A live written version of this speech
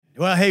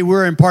Well, hey,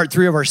 we're in part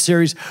 3 of our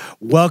series,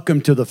 Welcome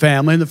to the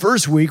Family. In the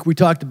first week, we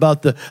talked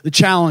about the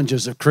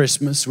challenges of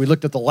Christmas. We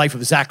looked at the life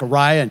of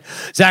Zechariah, and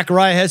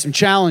Zechariah had some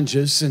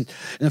challenges. And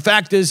the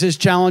fact is, his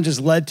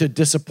challenges led to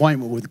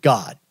disappointment with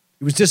God.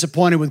 He was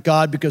disappointed with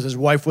God because his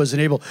wife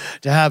wasn't able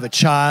to have a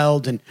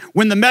child. And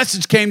when the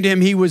message came to him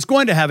he was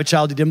going to have a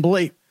child, he didn't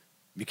believe.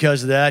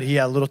 Because of that, he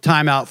had a little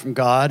time out from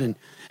God. And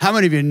how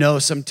many of you know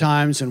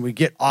sometimes when we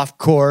get off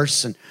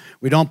course and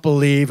we don't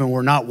believe and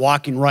we're not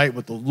walking right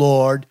with the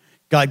Lord,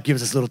 God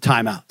gives us little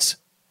timeouts.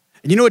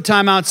 And you know what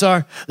timeouts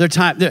are?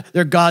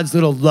 They're God's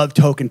little love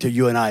token to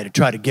you and I to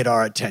try to get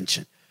our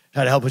attention,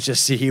 try to help us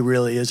just see he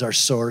really is our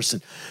source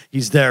and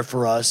he's there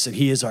for us and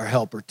he is our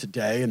helper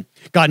today. And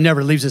God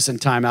never leaves us in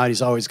timeout.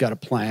 He's always got a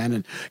plan.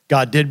 And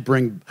God did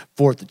bring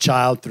forth a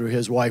child through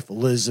his wife,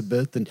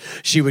 Elizabeth, and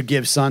she would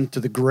give son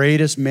to the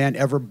greatest man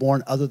ever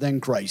born other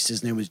than Christ.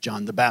 His name was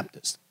John the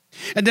Baptist.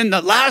 And then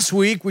last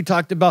week, we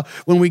talked about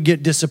when we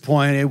get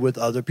disappointed with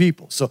other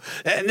people.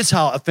 And this is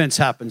how offense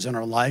happens in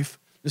our life.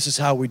 This is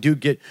how we do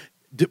get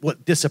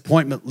what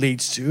disappointment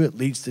leads to. It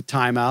leads to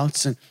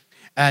timeouts.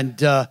 And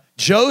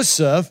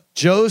Joseph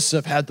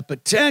had the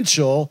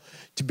potential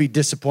to be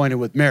disappointed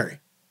with Mary.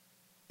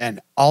 And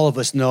all of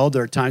us know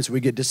there are times we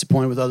get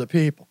disappointed with other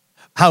people.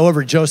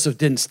 However, Joseph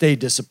didn't stay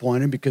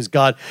disappointed because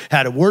God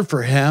had a word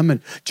for him,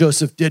 and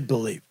Joseph did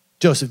believe.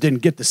 Joseph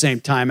didn't get the same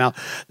time out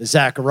that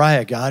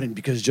Zechariah got, and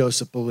because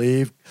Joseph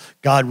believed,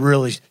 God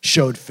really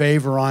showed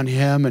favor on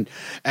him.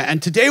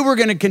 And today we're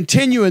going to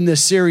continue in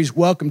this series,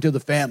 Welcome to the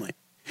Family.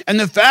 And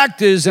the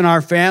fact is, in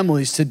our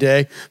families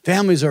today,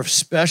 families are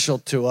special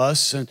to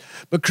us,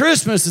 but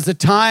Christmas is a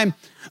time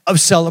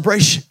of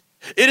celebration.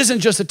 It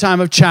isn't just a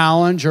time of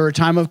challenge or a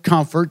time of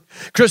comfort.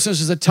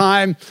 Christmas is a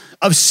time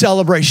of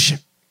celebration.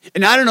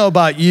 And I don't know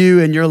about you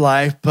in your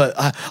life, but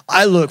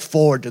I look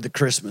forward to the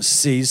Christmas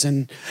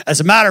season.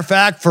 As a matter of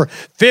fact, for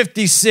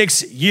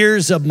 56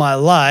 years of my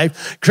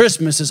life,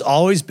 Christmas has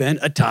always been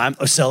a time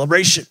of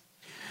celebration.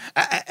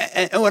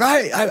 And when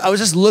I was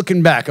just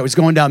looking back, I was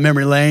going down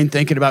memory lane,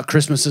 thinking about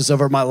Christmases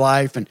over my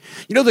life. And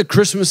you know, the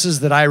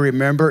Christmases that I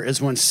remember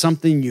is when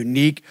something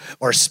unique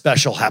or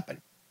special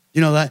happened.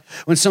 You know that?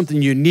 When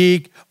something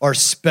unique or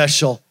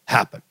special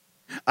happened.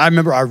 I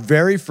remember our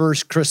very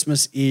first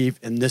Christmas Eve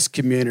in this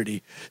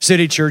community.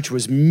 City Church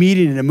was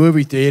meeting in a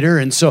movie theater,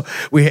 and so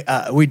we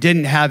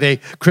didn't have a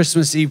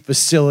Christmas Eve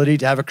facility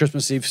to have a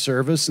Christmas Eve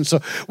service, and so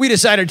we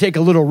decided to take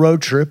a little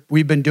road trip.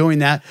 We've been doing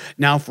that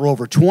now for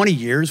over 20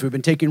 years. We've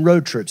been taking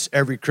road trips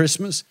every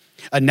Christmas,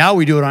 and now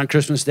we do it on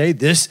Christmas Day.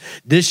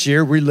 This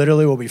year, we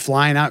literally will be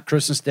flying out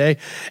Christmas Day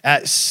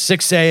at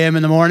 6 a.m.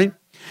 in the morning.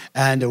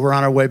 And we're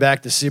on our way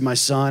back to see my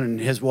son and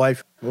his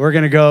wife. We're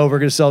going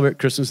to celebrate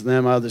Christmas with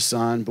them, my other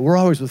son. But we're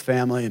always with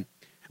family. And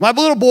my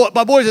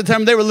boys at the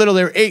time, they were little.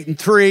 They were 8 and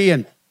 3.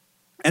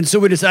 And so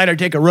we decided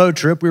to take a road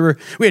trip.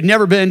 We had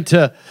never been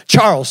to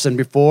Charleston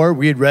before.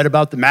 We had read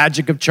about the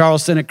magic of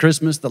Charleston at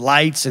Christmas, the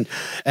lights, and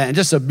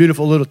just a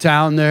beautiful little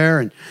town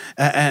there.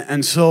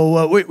 And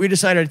so we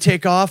decided to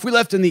take off. We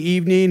left in the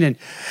evening.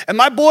 And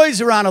my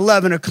boys, around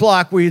 11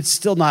 o'clock, we had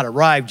still not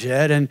arrived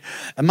yet. And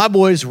my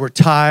boys were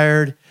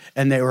tired.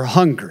 And they were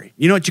hungry.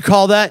 You know what you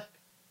call that?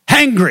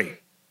 Hangry.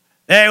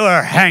 They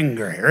were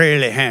hangry,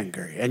 really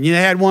hangry. And they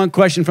had one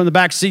question from the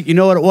back seat. You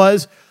know what it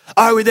was?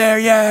 Are we there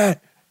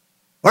yet?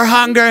 We're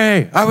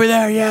hungry. Are we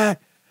there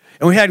yet?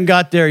 And we hadn't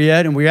got there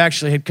yet, and we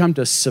actually had come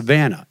to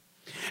Savannah.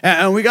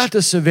 And we got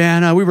to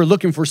Savannah. We were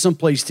looking for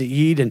someplace to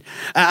eat. And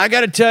I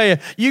got to tell you,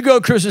 you go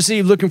Christmas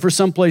Eve looking for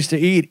someplace to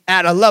eat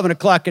at 11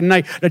 o'clock at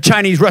night, the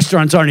Chinese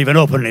restaurants aren't even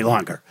open any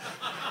longer.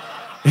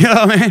 You know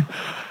what I mean?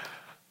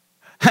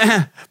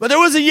 But there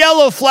was a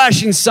yellow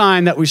flashing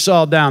sign that we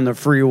saw down the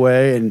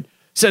freeway and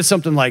said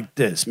something like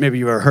this. Maybe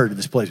you've ever heard of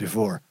this place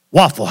before.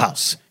 Waffle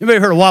House. Anybody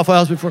heard of Waffle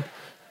House before?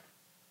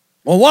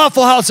 Well,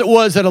 Waffle House it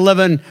was at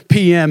 11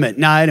 p.m. at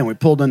night, and we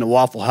pulled into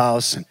Waffle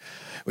House, and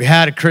we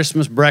had a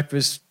Christmas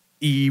breakfast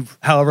Eve,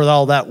 however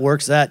all that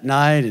works that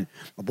night, and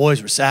my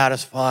boys were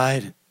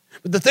satisfied.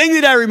 But the thing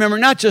that I remember,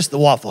 not just the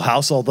Waffle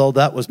House, although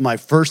that was my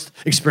first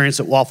experience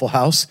at Waffle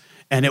House,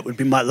 and it would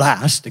be my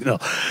last,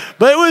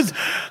 But it was,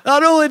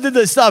 not only did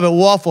the stop at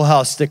Waffle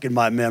House stick in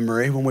my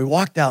memory, when we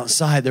walked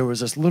outside, there was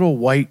this little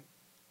white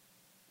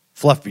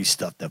fluffy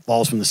stuff that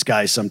falls from the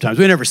sky sometimes.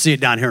 We never see it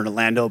down here in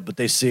Orlando, but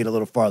they see it a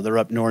little farther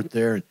up north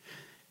there. And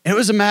it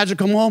was a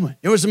magical moment.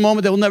 It was a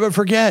moment that we'll never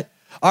forget.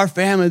 Our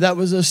family, that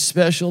was a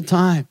special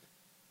time.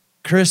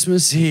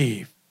 Christmas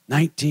Eve,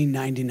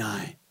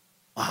 1999.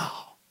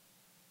 Wow.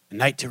 A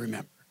night to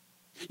remember.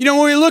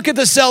 When we look at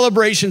the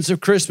celebrations of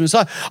Christmas,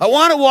 I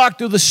want to walk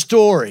through the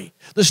story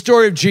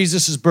of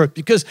Jesus' birth,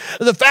 because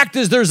the fact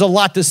is there's a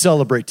lot to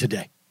celebrate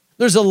today.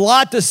 There's a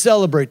lot to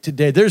celebrate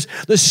today. There's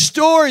the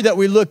story that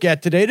we look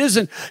at today. It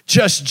isn't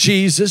just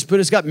Jesus,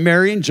 but it's got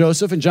Mary and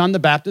Joseph and John the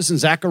Baptist and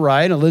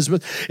Zechariah and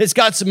Elizabeth. It's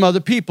got some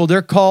other people.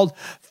 They're called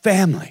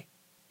family.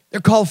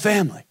 They're called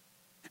family.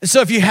 And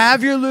so if you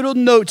have your little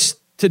notes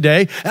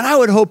today, and I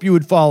would hope you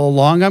would follow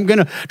along. I'm going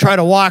to try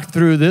to walk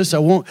through this. I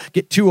won't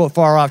get too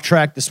far off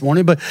track this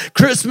morning, but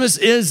Christmas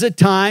is a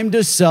time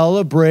to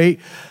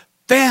celebrate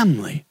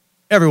family.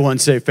 Everyone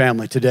say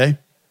family today.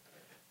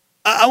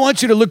 I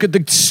want you to look at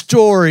the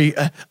story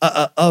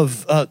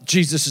of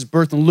Jesus'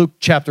 birth in Luke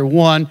chapter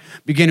 1,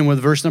 beginning with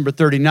verse number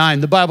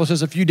 39. The Bible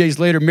says a few days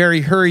later, Mary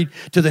hurried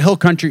to the hill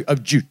country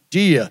of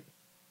Judea.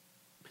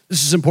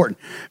 This is important.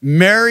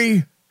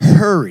 Mary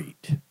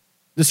hurried.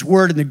 This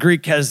word in the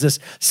Greek has this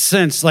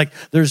sense like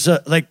there's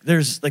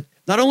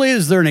not only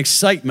is there an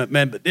excitement,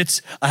 man, but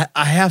it's I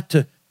have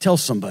to tell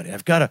somebody.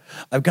 I've got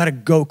to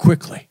go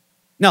quickly.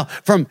 Now,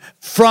 from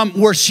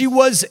where she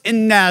was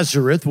in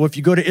Nazareth, well, if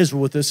you go to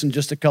Israel with us in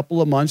just a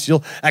couple of months,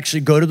 you'll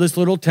actually go to this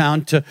little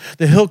town. To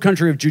the hill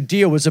country of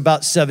Judea was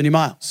about 70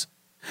 miles.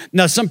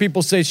 Now, some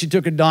people say she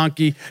took a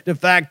donkey. The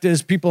fact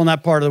is, people in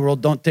that part of the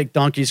world don't take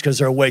donkeys because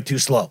they're way too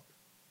slow.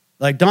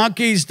 Like,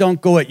 donkeys don't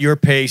go at your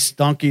pace.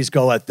 Donkeys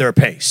go at their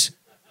pace.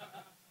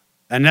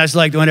 And that's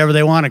like whenever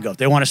they want to go. If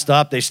they want to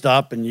stop, they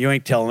stop, and you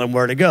ain't telling them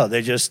where to go.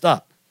 They just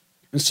stop.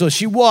 And so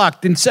she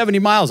walked in 70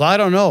 miles, I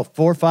don't know,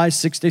 4, 5,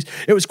 6 days.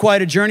 It was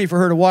quite a journey for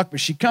her to walk, but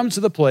she comes to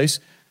the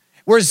place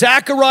where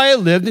Zachariah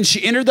lived, and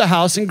she entered the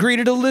house and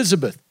greeted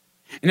Elizabeth.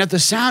 And at the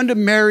sound of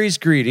Mary's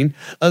greeting,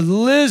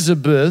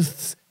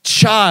 Elizabeth's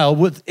child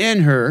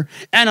within her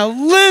and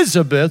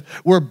Elizabeth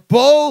were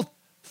both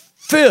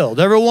filled.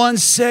 Everyone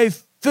say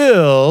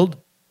filled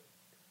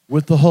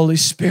with the Holy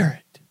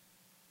Spirit.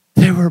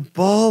 They were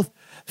both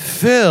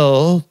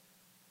filled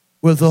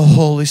with the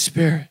Holy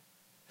Spirit.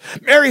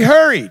 Mary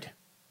hurried.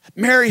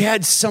 Mary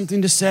had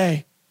something to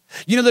say.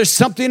 You know, there's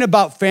something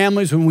about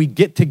families when we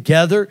get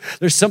together.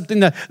 There's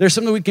something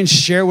we can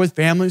share with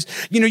families.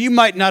 You know, you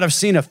might not have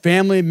seen a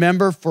family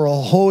member for a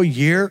whole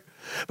year,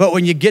 but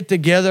when you get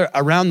together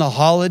around the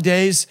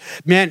holidays,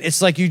 man, it's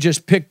like you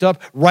just picked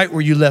up right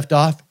where you left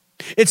off.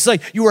 It's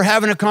like you were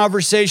having a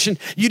conversation.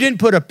 You didn't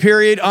put a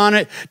period on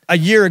it a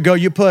year ago.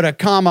 You put a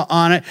comma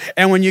on it.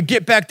 And when you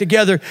get back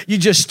together, you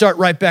just start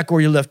right back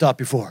where you left off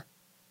before.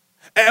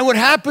 And what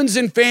happens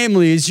in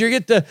family is you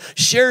get to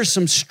share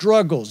some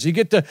struggles. You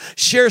get to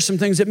share some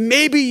things that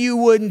maybe you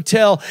wouldn't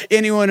tell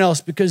anyone else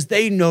because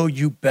they know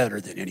you better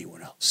than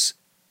anyone else.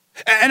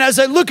 And as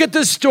I look at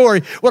this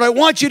story, what I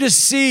want you to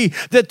see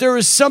that there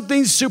is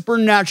something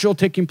supernatural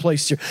taking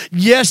place here.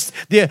 Yes,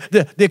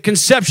 the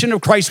conception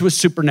of Christ was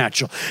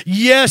supernatural.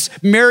 Yes,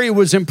 Mary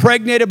was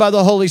impregnated by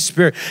the Holy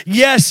Spirit.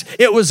 Yes,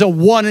 it was a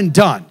one and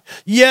done.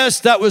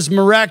 Yes, that was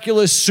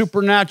miraculous,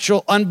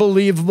 supernatural,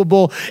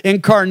 unbelievable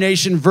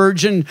incarnation,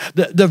 virgin.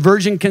 The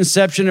virgin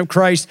conception of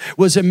Christ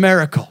was a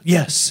miracle.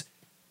 Yes,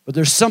 but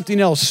there's something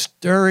else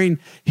stirring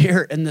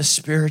here in the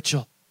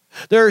spiritual.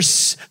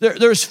 There's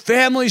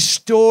family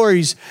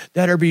stories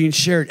that are being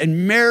shared,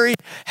 and Mary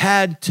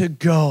had to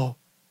go.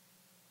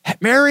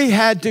 Mary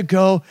had to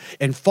go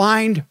and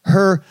find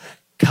her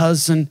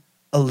cousin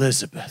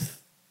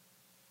Elizabeth.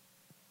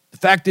 The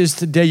fact is,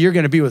 today you're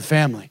going to be with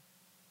family.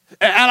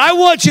 And I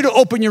want you to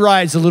open your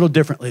eyes a little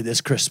differently this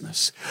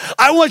Christmas.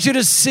 I want you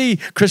to see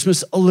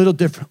Christmas a little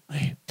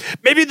differently.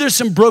 Maybe there's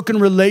some broken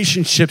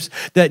relationships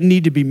that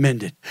need to be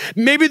mended.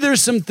 Maybe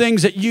there's some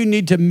things that you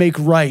need to make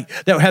right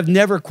that have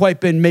never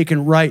quite been made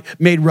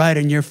right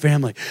in your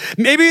family.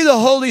 Maybe the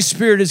Holy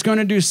Spirit is going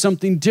to do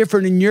something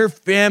different in your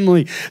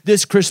family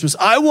this Christmas.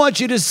 I want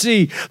you to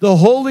see the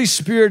Holy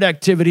Spirit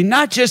activity,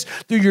 not just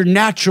through your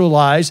natural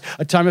eyes,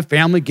 a time of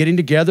family getting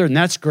together, and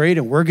that's great,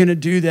 and we're going to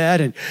do that,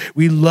 and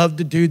we love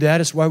to do that.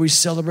 It's why we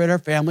celebrate our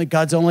family.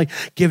 God's only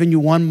given you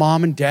one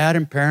mom and dad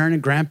and parent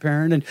and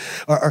grandparent and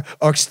our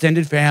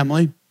extended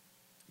family.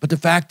 But the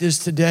fact is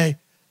today,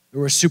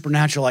 there was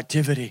supernatural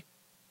activity.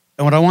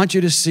 And what I want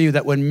you to see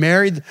that when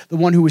Mary, the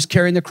one who was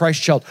carrying the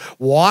Christ child,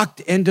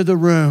 walked into the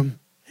room,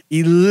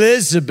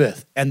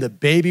 Elizabeth and the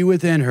baby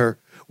within her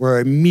were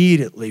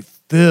immediately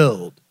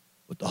filled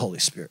with the Holy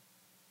Spirit.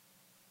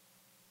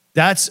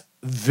 That's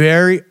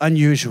very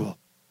unusual.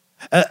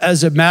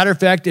 As a matter of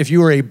fact, if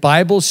you are a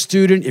Bible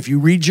student, if you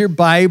read your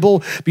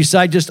Bible,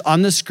 beside just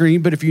on the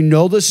screen, but if you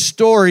know the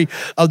story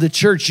of the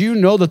church, you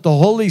know that the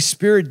Holy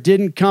Spirit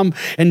didn't come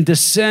and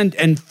descend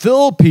and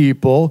fill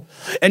people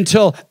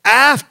until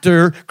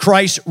after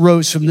Christ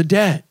rose from the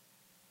dead.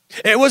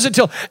 It wasn't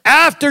until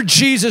after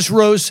Jesus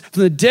rose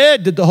from the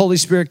dead did the Holy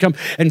Spirit come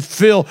and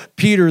fill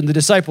Peter and the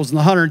disciples and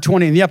the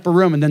 120 in the upper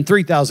room, and then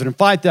 3,000 and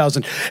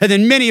 5,000. And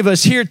then many of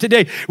us here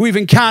today, we've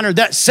encountered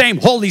that same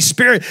Holy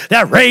Spirit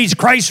that raised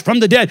Christ from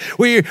the dead.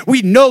 We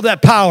know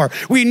that power.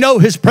 We know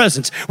his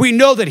presence. We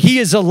know that he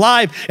is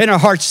alive in our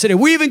hearts today.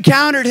 We've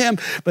encountered him,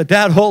 but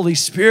that Holy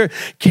Spirit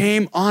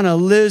came on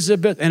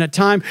Elizabeth in a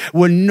time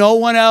when no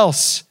one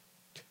else,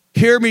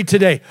 hear me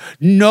today,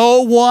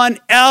 no one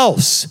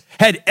else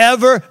had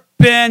ever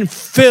been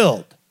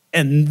filled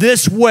in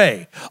this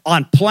way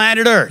on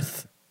planet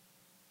Earth.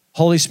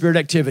 Holy Spirit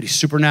activity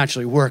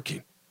supernaturally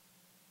working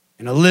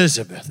in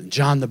Elizabeth and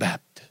John the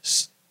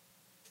Baptist,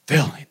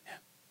 filling them.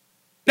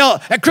 Now,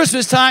 at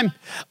Christmas time,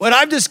 what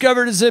I've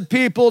discovered is that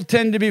people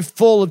tend to be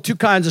full of two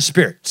kinds of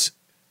spirits.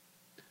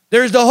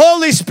 There's the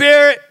Holy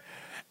Spirit,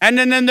 and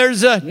then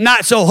there's a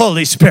not so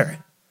Holy Spirit.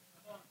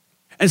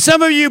 And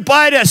some of you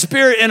buy that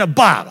spirit in a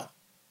bottle,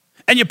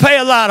 and you pay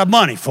a lot of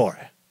money for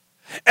it.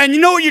 And you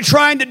know what you're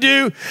trying to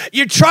do?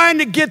 You're trying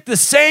to get the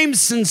same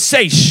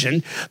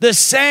sensation, the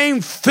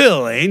same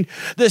feeling,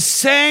 the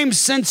same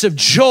sense of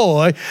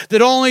joy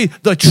that only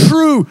the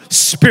true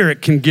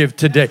Spirit can give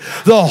today.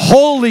 The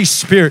Holy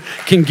Spirit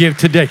can give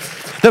today.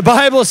 The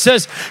Bible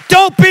says,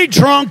 don't be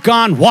drunk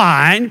on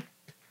wine.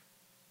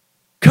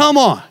 Come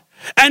on.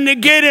 And to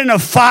get in a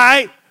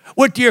fight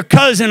with your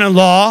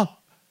cousin-in-law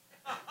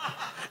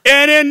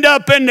and end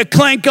up in the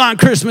clink on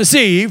Christmas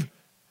Eve.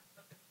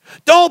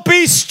 Don't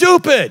be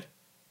stupid.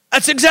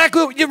 That's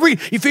exactly what you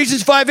read.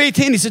 Ephesians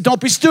 5:18, he said, don't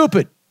be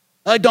stupid.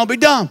 Don't be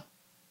dumb.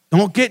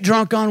 Don't get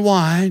drunk on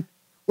wine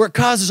where it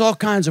causes all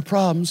kinds of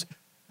problems,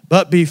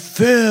 but be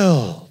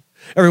filled.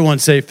 Everyone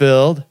say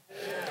filled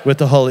with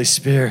the Holy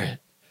Spirit.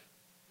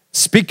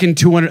 Speaking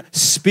to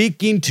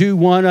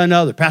one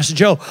another. Pastor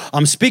Joe,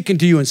 I'm speaking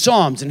to you in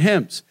psalms and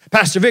hymns.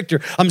 Pastor Victor,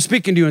 I'm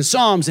speaking to you in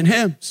psalms and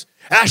hymns.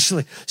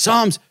 Ashley,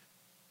 psalms.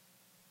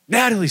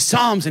 Natalie,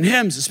 psalms and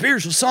hymns and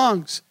spiritual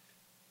songs.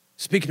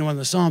 Speaking to one of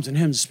the psalms and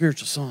hymns and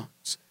spiritual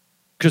songs.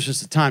 Christmas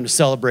is the time to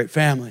celebrate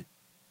family.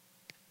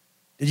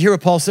 Did you hear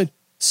what Paul said?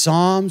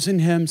 Psalms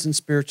and hymns and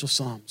spiritual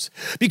songs.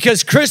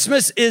 Because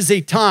Christmas is a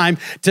time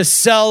to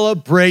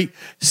celebrate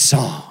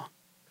song.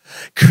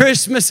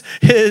 Christmas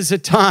is a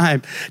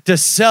time to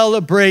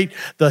celebrate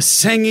the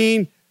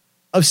singing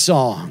of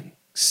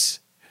songs.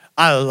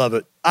 I love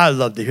it. I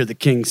love to hear the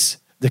kings.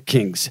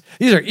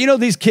 These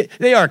are,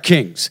 they are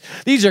kings.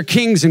 These are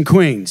kings and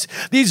queens.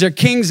 These are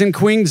kings and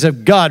queens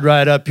of God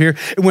right up here.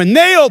 And when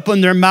they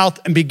open their mouth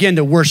and begin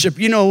to worship,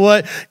 you know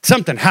what?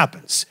 Something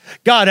happens.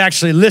 God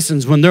actually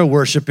listens when they're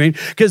worshiping.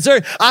 Because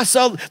I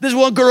saw this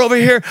one girl over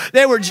here.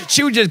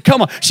 She was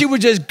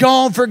just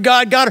going for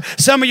God. Got her.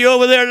 Some of you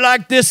over there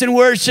like this in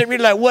worship. You're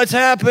like, what's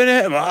happening?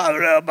 I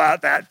don't know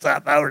about that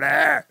stuff over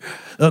there.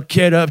 Little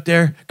kid up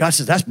there. God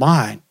says, that's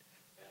mine.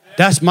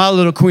 That's my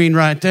little queen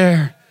right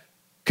there.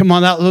 Come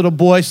on, that little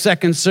boy,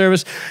 second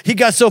service. He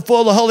got so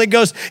full of the Holy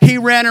Ghost, he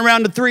ran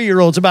around the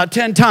 3-year-olds about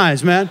 10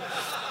 times, man.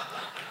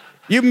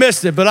 You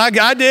missed it, but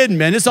I didn't,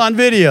 man. It's on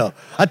video.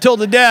 I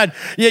told the dad,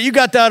 yeah, you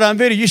got that on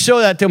video. You show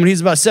that to him when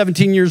he's about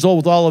 17 years old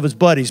with all of his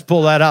buddies.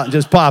 Pull that out and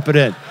just pop it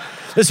in.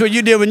 This is what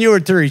you did when you were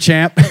 3,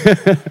 champ.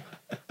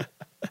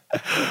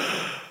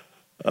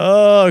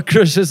 Oh,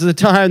 Christmas is the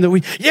time that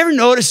you ever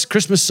notice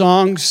Christmas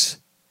songs,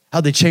 how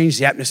they change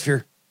the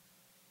atmosphere?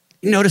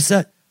 You notice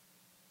that?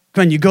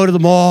 When you go to the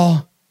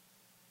mall,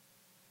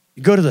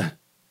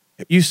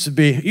 it used to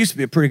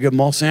be a pretty good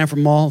mall, Sanford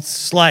Mall. It's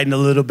sliding a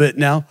little bit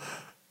now.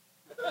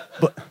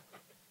 But,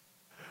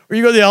 or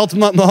you go to the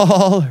Ultimate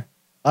Mall,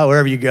 or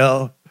wherever you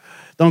go.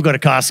 Don't go to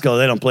Costco.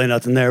 They don't play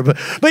nothing there. But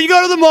you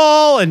go to the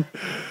mall, and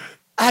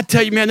I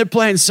tell you, man, they're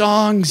playing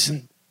songs,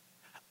 and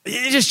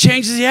it just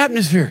changes the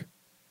atmosphere.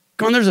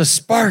 Come on, there's a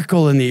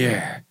sparkle in the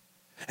air.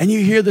 And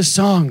you hear the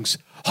songs.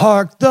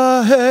 Hark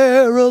the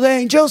herald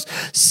angels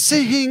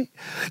sing,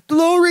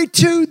 glory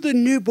to the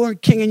newborn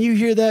king. And you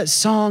hear that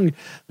song,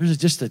 there's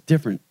just a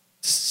different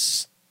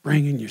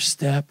spring in your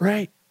step,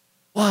 right?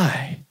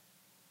 Why?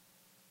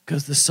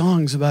 Because the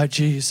songs about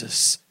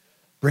Jesus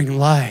bring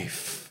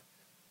life.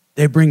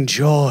 They bring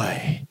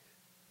joy.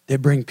 They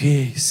bring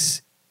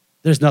peace.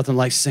 There's nothing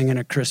like singing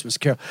a Christmas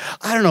carol.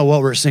 I don't know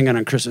what we're singing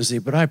on Christmas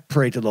Eve, but I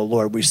pray to the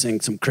Lord we sing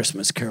some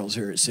Christmas carols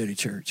here at City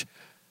Church.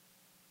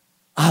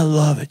 I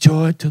love it.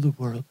 Joy to the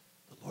world,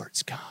 the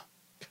Lord's come.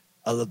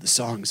 I love the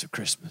songs of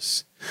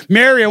Christmas.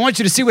 Mary, I want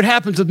you to see what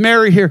happens with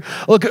Mary here.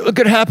 Look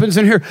what happens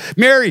in here.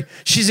 Mary,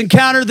 she's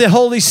encountered the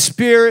Holy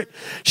Spirit.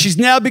 She's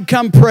now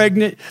become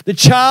pregnant. The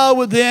child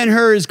within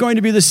her is going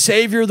to be the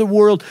Savior of the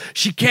world.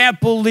 She can't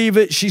believe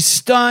it. She's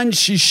stunned.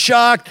 She's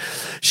shocked.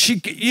 She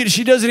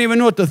doesn't even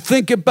know what to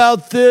think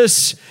about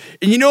this.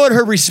 And you know what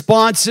her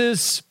response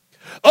is?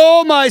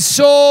 Oh, my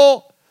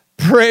soul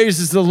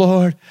praises the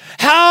Lord.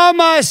 How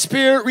my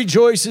spirit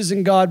rejoices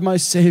in God, my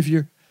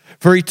Savior.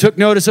 For he took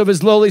notice of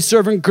his lowly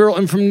servant girl,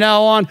 and from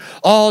now on,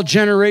 all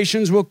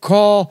generations will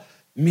call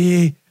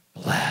me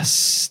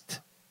blessed.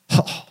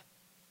 Oh.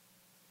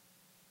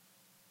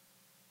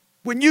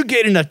 When you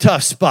get in a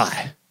tough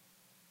spot,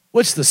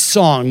 what's the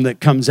song that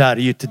comes out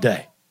of you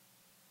today?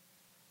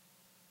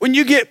 When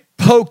you get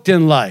poked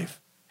in life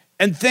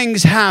and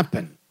things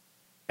happen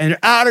and they're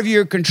out of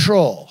your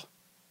control,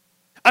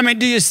 I mean,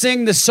 do you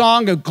sing the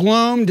song of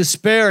gloom,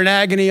 despair, and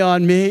agony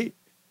on me?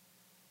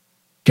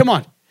 Come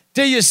on.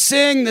 Do you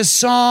sing the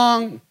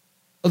song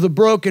of the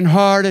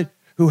brokenhearted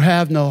who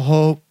have no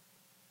hope?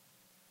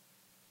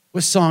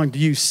 What song do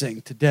you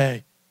sing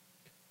today?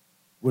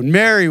 When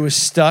Mary was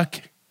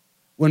stuck,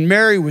 when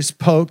Mary was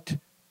poked,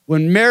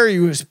 when Mary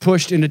was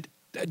pushed into...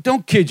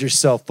 Don't kid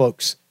yourself,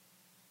 folks.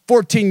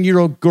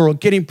 14-year-old girl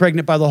getting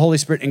pregnant by the Holy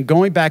Spirit and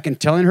going back and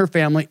telling her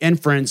family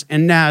and friends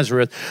in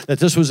Nazareth that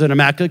this was an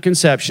immaculate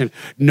conception.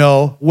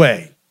 No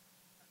way.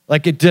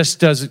 Like it just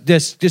doesn't,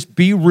 just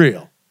be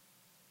real.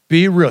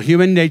 Be real.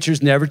 Human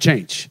natures never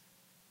change.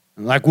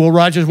 And like Will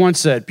Rogers once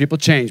said, people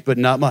change, but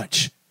not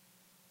much.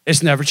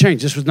 It's never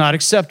changed. This was not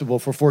acceptable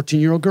for a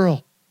 14-year-old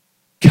girl.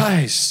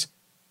 Guys,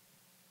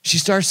 she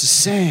starts to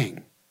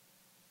sing.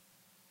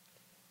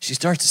 She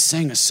starts to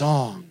sing a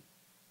song.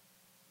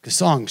 because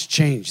songs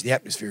change the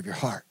atmosphere of your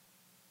heart.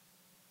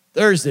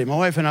 Thursday, my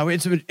wife and I,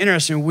 it's been an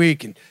interesting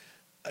week, and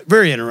a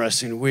very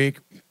interesting week.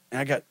 And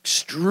I got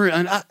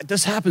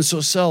this happens so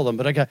seldom,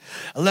 but I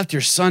left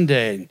here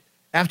Sunday, and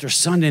after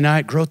Sunday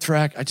night growth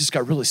track, I just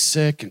got really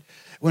sick and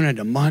went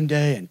into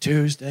Monday and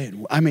Tuesday,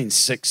 and I mean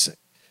sick.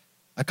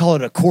 I call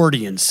it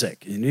accordion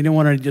sick, and you don't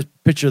want to just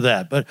picture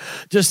that, but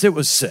just it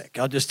was sick.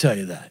 I'll just tell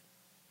you that.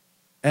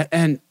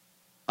 And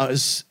I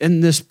was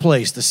in this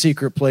place, the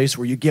secret place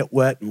where you get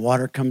wet and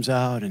water comes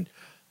out, and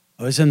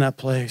I was in that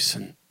place,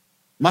 and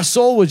my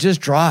soul was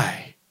just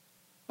dry.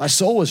 My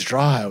soul was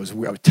dry. I was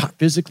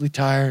physically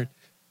tired.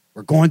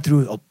 We're going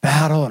through a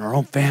battle in our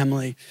own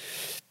family.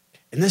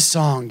 And this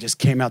song just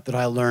came out that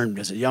I learned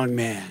as a young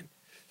man.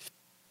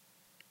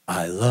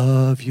 I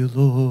love you,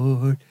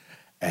 Lord,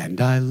 and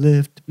I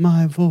lift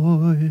my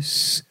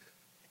voice.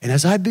 And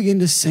as I began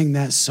to sing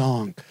that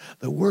song,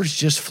 the words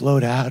just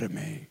flowed out of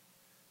me.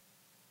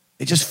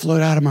 It just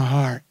flowed out of my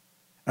heart.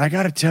 And I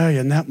got to tell you,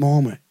 in that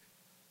moment,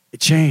 it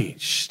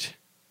changed.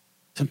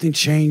 Something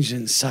changed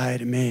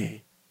inside of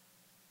me.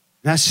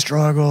 And that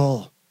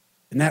struggle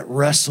and that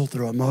wrestle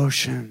through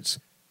emotions,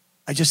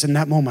 in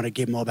that moment, I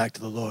gave them all back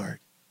to the Lord.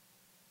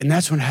 And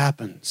that's what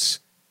happens.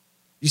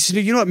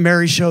 You know what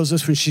Mary shows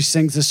us when she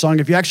sings this song?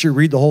 If you actually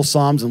read the whole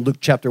Psalms in Luke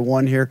chapter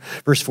 1 here,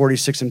 verse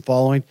 46 and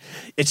following,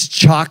 it's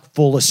chock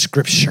full of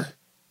scripture.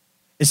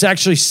 It's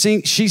actually,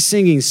 she's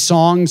singing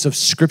songs of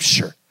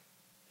scripture.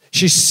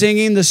 She's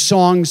singing the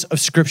songs of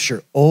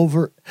scripture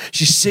over.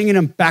 She's singing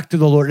them back to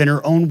the Lord in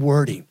her own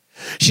wording.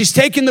 She's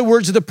taking the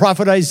words of the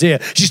prophet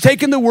Isaiah. She's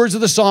taking the words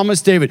of the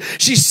psalmist David.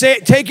 She's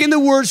taking the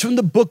words from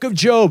the book of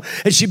Job,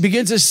 and she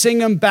begins to sing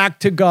them back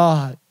to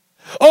God.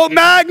 Oh,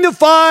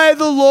 magnify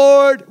the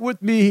Lord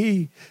with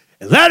me,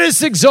 and let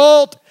us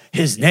exalt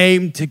his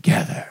name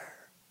together.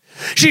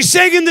 She's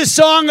singing the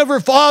song of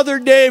her father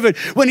David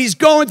when he's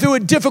going through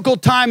a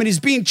difficult time and he's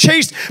being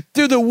chased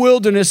through the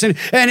wilderness, and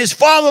his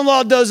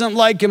father-in-law doesn't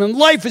like him and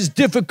life is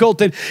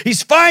difficult, and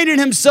he's finding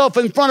himself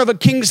in front of a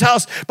king's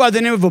house by the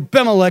name of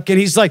Abimelech, and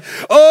he's like,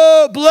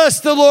 oh,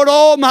 bless the Lord,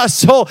 all my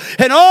soul,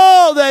 and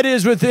all that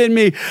is within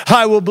me,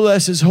 I will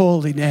bless his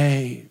holy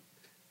name.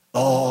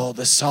 Oh,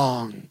 the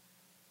song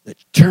that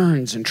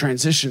turns and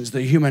transitions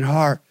the human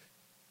heart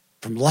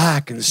from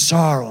lack and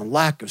sorrow and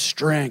lack of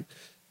strength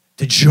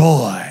to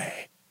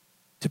joy,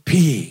 to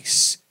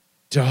peace,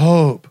 to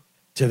hope,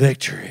 to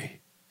victory.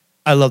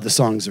 I love the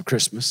songs of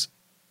Christmas.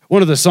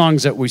 One of the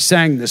songs that we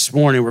sang this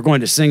morning, we're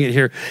going to sing it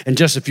here in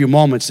just a few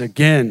moments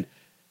again,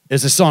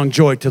 is the song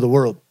Joy to the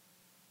World.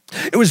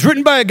 It was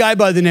written by a guy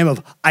by the name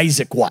of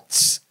Isaac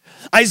Watts.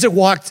 Isaac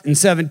Watts in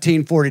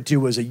 1742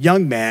 was a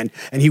young man,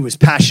 and he was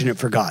passionate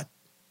for God.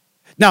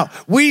 Now,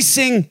 we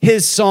sing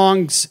his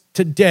songs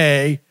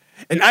today,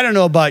 and I don't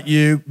know about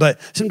you,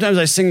 but sometimes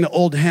I sing the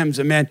old hymns,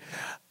 and man,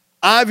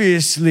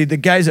 obviously, the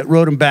guys that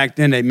wrote them back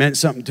then, they meant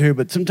something too,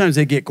 but sometimes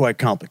they get quite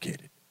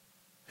complicated.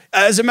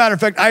 As a matter of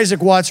fact,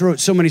 Isaac Watts wrote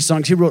so many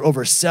songs. He wrote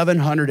over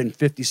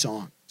 750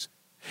 songs.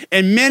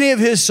 And many of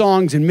his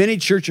songs in many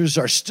churches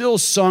are still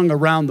sung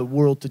around the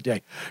world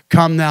today.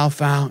 Come thou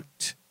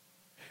fount.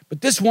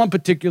 But this one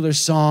particular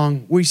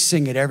song, we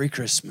sing it every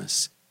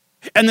Christmas.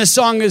 And the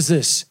song is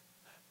this: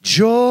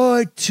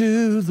 joy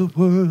to the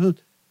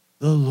world,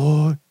 the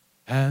Lord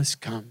has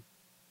come.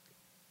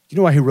 You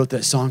know why he wrote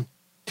that song?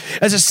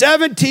 As a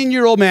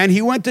 17-year-old man,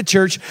 he went to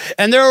church,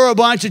 and there were a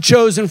bunch of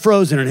chosen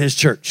frozen in his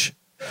church.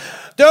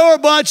 There were a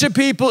bunch of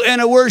people in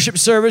a worship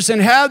service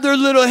and had their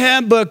little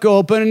hymn book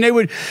open, and they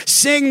would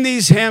sing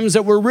these hymns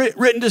that were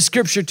written to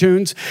scripture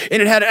tunes,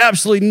 and it had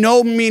absolutely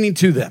no meaning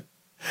to them.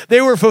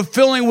 They were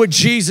fulfilling what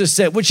Jesus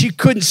said, which he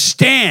couldn't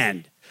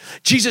stand.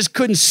 Jesus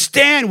couldn't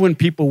stand when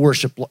people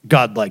worship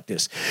God like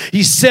this.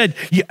 He said,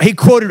 he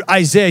quoted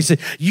Isaiah, he said,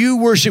 you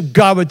worship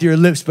God with your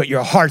lips, but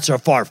your hearts are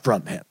far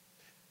from him.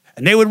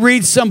 And they would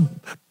read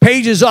some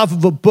pages off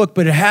of a book,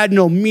 but it had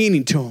no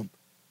meaning to them.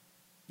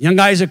 Young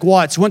Isaac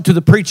Watts went to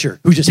the preacher,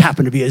 who just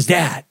happened to be his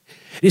dad.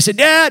 And he said,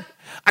 Dad,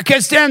 I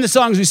can't stand the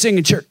songs we sing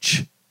in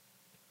church.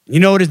 You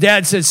know what his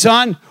dad said?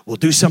 Son, we'll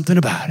do something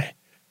about it.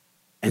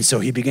 And so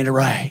he began to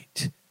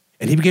write,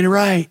 and he began to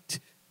write,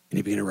 and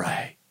he began to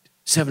write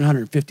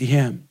 750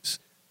 hymns.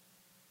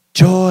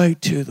 Joy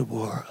to the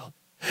world.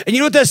 And you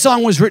know what that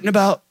song was written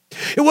about?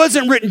 It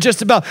wasn't written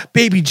just about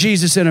baby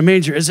Jesus in a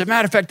manger. As a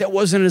matter of fact, that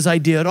wasn't his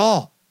idea at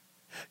all.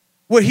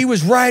 What he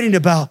was writing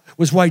about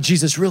was why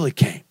Jesus really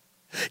came.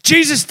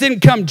 Jesus didn't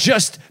come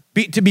just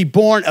to be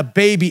born a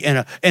baby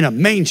in a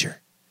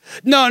manger.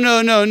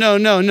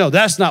 No.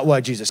 That's not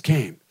why Jesus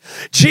came.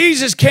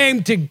 Jesus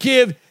came to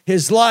give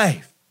his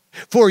life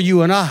for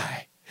you and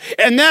I.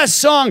 And that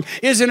song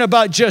isn't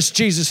about just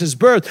Jesus'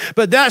 birth,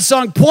 but that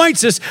song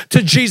points us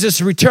to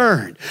Jesus'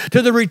 return,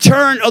 to the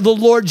return of the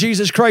Lord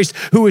Jesus Christ,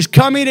 who is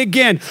coming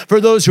again for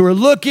those who are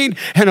looking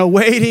and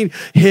awaiting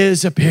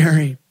his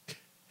appearing.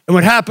 And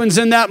what happens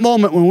in that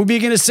moment when we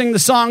begin to sing the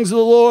songs of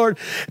the Lord,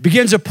 it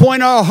begins to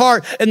point our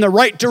heart in the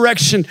right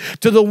direction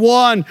to the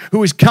one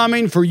who is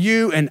coming for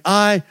you and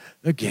I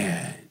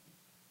again.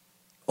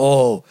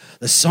 Oh,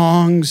 the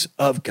songs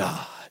of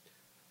God.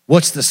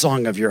 What's the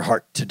song of your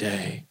heart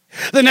today?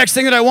 The next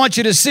thing that I want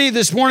you to see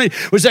this morning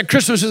was that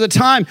Christmas is a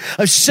time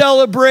of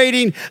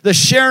celebrating the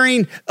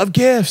sharing of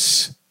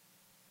gifts.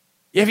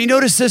 Have you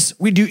noticed this?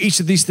 We do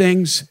each of these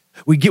things.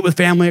 We get with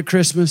family at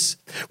Christmas.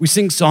 We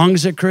sing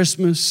songs at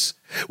Christmas.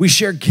 We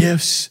share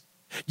gifts.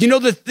 You know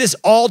that this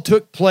all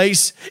took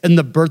place in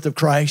the birth of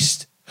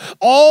Christ?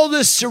 All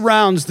this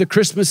surrounds the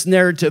Christmas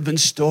narrative and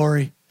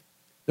story.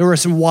 There were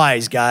some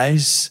wise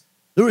guys.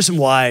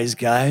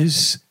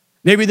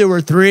 Maybe there were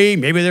 3,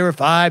 maybe there were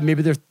 5,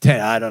 maybe there were 10,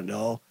 I don't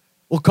know.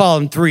 We'll call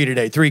them 3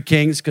 today, 3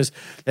 kings, because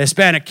the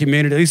Hispanic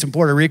community, at least in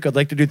Puerto Rico, I'd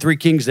like to do 3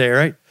 kings day,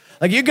 right?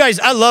 Like you guys,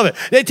 I love it.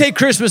 They take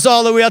Christmas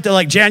all the way up to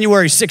like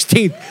January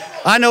 16th.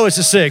 I know it's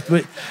the 6th,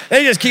 but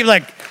they just keep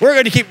we're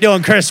going to keep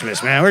doing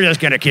Christmas, man. We're just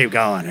going to keep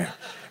going here.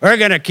 We're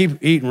going to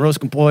keep eating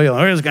roast con pollo.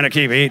 We're just going to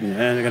keep eating,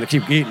 man. We're going to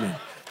keep eating it.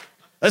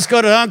 Let's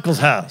go to Uncle's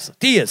house,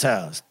 Tia's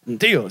house, and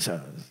Tio's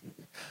house.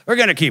 We're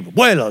going to keep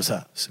Abuelo's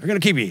house. We're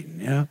going to keep eating,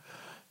 you know?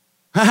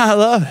 I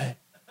love it.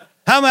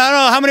 I don't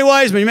know how many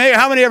wise men,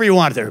 how many ever you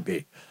want there to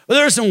be. But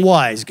there are some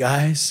wise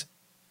guys.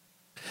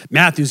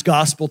 Matthew's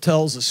gospel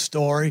tells a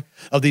story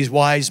of these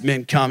wise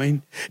men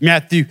coming.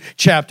 Matthew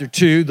chapter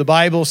 2, the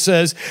Bible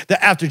says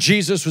that after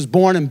Jesus was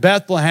born in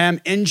Bethlehem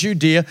in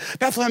Judea,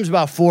 Bethlehem's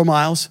about 4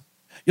 miles.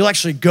 You'll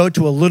actually go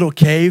to a little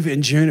cave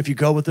in June. If you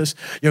go with us,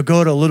 you'll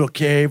go to a little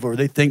cave where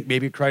they think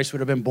maybe Christ would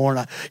have been born.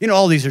 You know,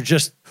 all these are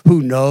just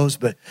who knows,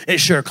 but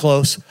it's sure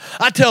close.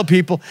 I tell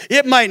people,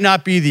 it might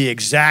not be the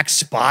exact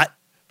spot,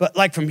 but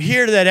like from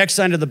here to that X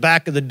sign to the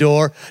back of the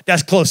door,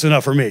 that's close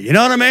enough for me. You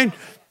know what I mean?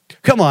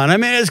 Come on, I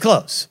mean, it's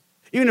close.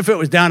 Even if it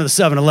was down to the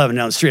 7-Eleven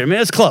down the street, I mean,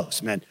 it's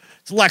close, man.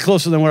 It's a lot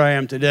closer than where I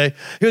am today.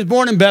 He was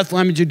born in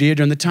Bethlehem in Judea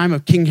during the time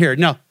of King Herod.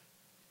 Now,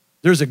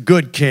 there's a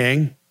good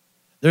king.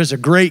 There's a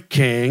great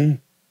king.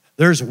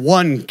 There's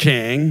one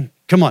king.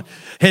 Come on.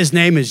 His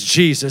name is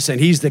Jesus,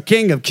 and he's the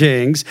King of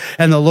kings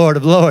and the Lord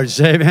of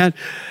lords. Amen.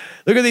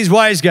 Look at these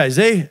wise guys.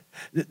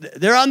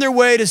 They're on their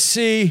way to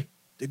see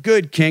the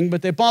good king,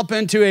 but they bump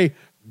into a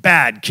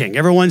bad king.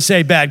 Everyone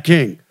say bad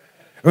king.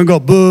 Everyone go,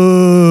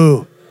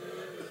 boo.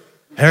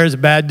 Herod's a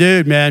bad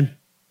dude, man.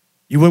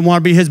 You wouldn't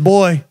want to be his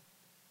boy.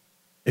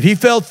 If he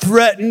felt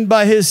threatened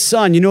by his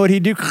son, you know what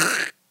he'd do?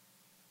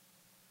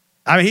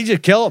 I mean, he'd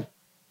just kill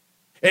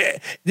him.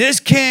 This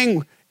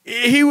king,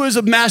 he was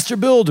a master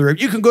builder.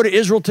 You can go to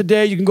Israel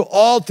today. You can go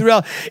all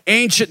throughout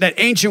that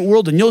ancient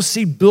world, and you'll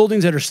see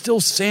buildings that are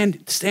still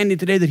standing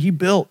today that he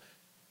built.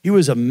 He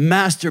was a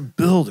master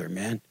builder,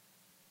 man.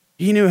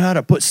 He knew how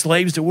to put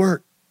slaves to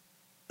work.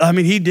 I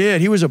mean, he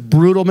did. He was a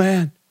brutal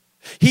man.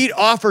 He'd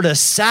offered a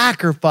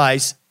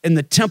sacrifice in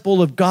the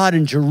temple of God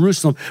in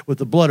Jerusalem with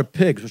the blood of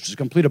pigs, which is a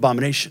complete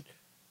abomination.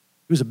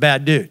 He was a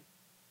bad dude.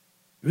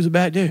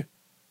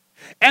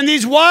 And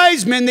these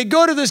wise men, they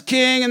go to this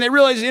king and they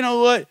realize, you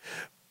know what?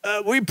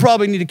 We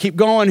probably need to keep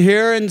going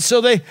here. And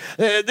so they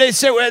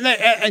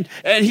say,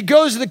 and he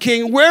goes to the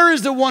king, where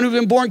is the one who's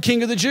been born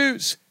king of the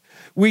Jews?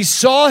 We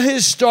saw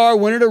his star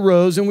when it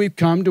arose, and we've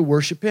come to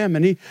worship him.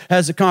 And he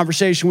has a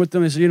conversation with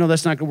them. He says, you know,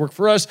 that's not going to work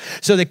for us.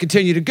 So they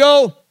continue to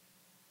go.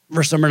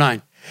 Verse number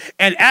 9.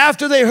 And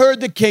after they heard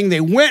the king, they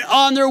went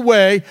on their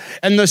way,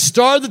 and the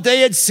star that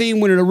they had seen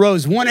when it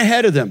arose went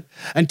ahead of them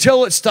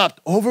until it stopped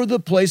over the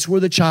place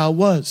where the child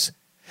was.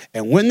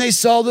 And when they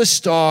saw the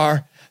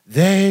star,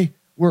 they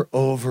were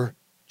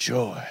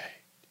overjoyed.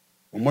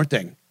 One more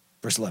thing,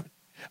 verse 11.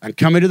 And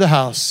coming to the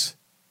house,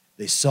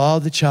 they saw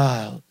the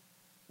child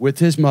with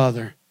his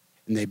mother,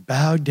 and they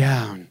bowed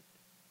down.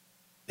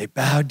 And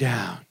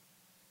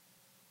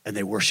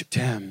they worshiped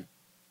him.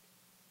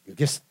 And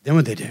guess then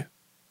what they do?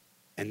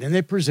 And then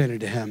they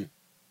presented to him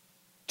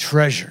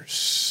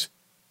treasures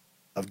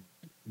of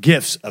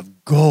gifts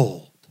of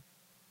gold,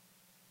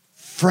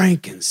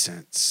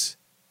 frankincense,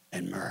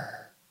 and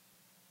myrrh.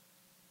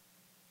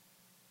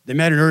 They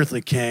met an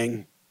earthly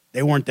king.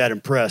 They weren't that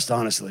impressed,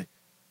 honestly.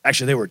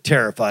 Actually, they were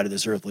terrified of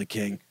this earthly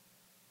king.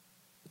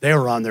 They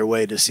were on their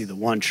way to see the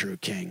one true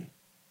king.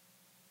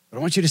 But I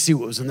want you to see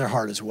what was in their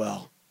heart as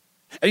well.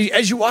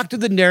 As you walk through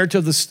the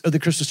narrative of the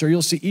Christmas story,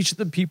 you'll see each of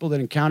the people that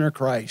encounter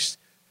Christ.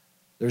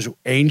 There's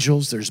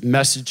angels, there's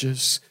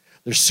messages,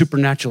 there's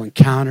supernatural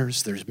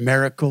encounters, there's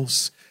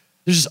miracles.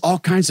 There's just all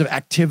kinds of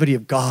activity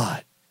of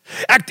God.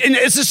 And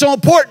this is so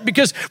important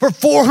because for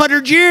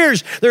 400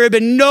 years, there had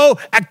been no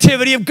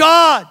activity of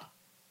God.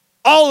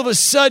 All of a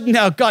sudden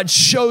now, God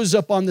shows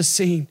up on the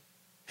scene.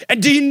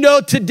 And do you know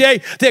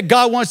today that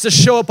God wants to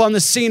show up on the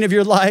scene of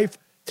your life?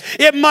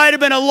 It might have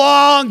been a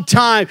long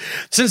time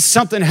since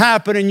something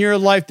happened in your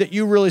life that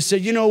you really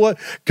said, you know what?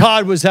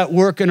 God was at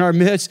work in our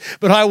midst,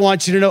 but I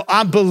want you to know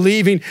I'm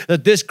believing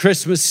that this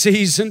Christmas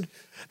season,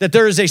 that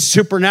there is a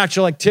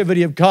supernatural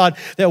activity of God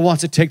that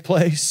wants to take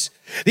place.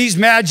 These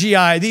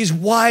magi, these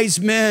wise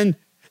men,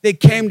 they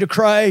came to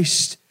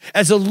Christ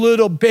as a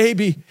little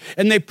baby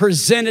and they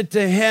presented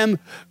to him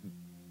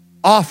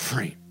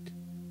offering,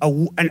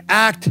 an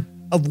act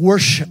of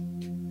worship.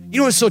 You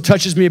know what so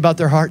touches me about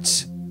their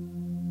hearts?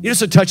 You know what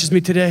so touches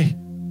me today?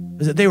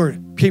 Is that they were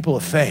people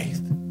of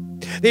faith.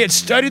 They had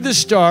studied the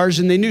stars,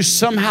 and they knew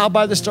somehow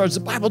by the stars, the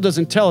Bible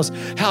doesn't tell us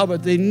how,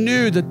 but they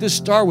knew that this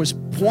star was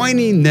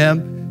pointing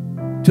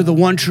them to the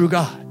one true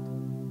God.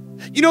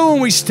 You know,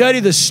 when we study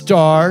the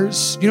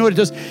stars, you know what it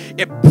does?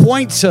 It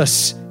points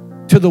us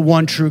to the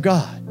one true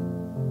God.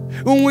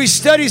 When we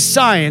study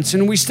science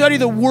and we study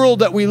the world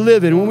that we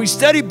live in, when we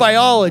study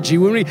biology,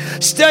 when we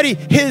study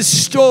his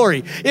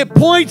story, it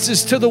points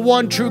us to the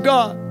one true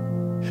God,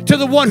 to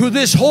the one who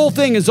this whole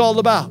thing is all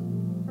about,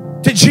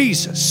 to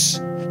Jesus,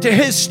 to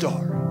his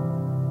story.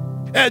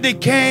 They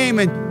came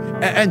and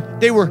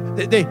they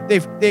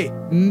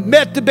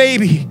met the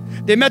baby.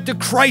 They met the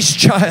Christ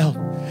child.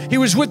 He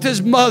was with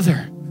his mother.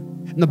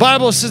 And the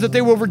Bible says that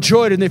they were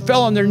overjoyed and they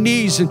fell on their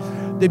knees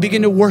and they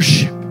began to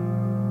worship.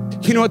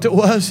 You know what that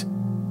was?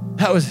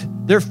 That was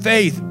their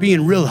faith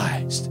being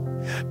realized.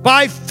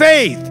 By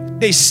faith,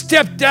 they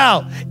stepped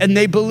out and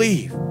they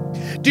believed.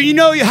 Do you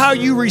know how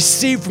you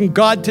receive from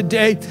God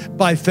today?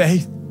 By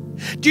faith.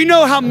 Do you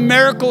know how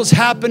miracles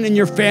happen in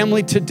your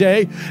family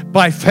today?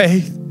 By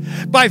faith.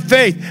 By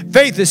faith.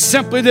 Faith is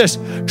simply this: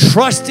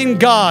 trusting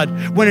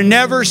God when it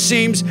never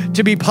seems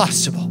to be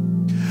possible.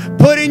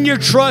 Putting your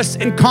trust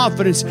and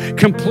confidence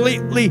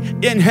completely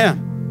in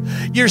him.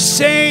 You're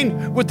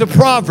saying with the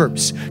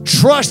Proverbs,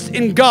 trust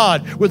in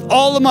God with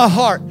all of my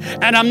heart.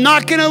 And I'm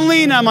not going to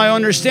lean on my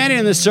understanding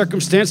in this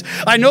circumstance.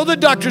 I know the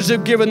doctors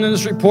have given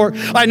this report.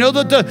 I know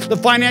that the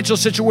financial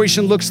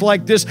situation looks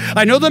like this.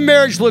 I know the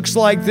marriage looks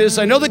like this.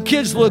 I know the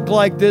kids look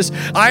like this.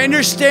 I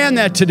understand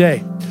that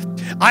today.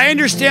 I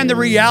understand the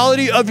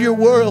reality of your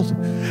world.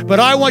 But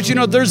I want you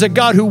to know there's a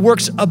God who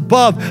works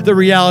above the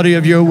reality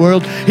of your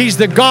world. He's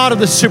the God of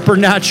the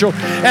supernatural.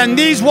 And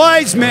these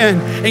wise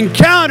men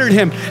encountered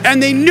him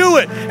and they knew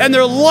it, and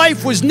their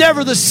life was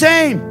never the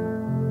same.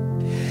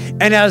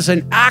 And as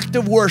an act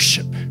of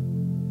worship,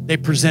 they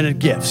presented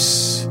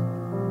gifts.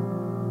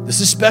 This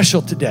is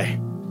special today.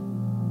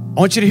 I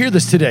want you to hear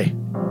this today.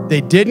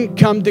 They didn't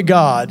come to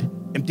God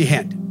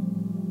empty-handed.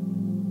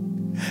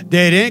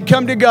 They didn't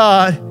come to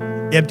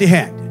God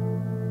empty-handed.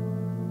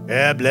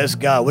 Yeah, bless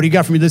God. What do you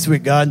got for me this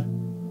week, God?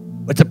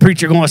 What's the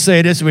preacher going to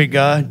say this week,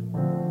 God?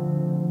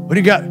 What do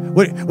you got?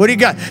 What do you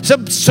got?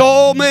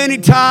 So many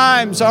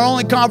times our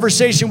only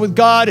conversation with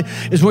God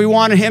is we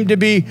wanted him to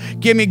be,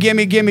 gimme,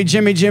 Jimmy. Gimme,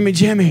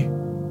 Jimmy.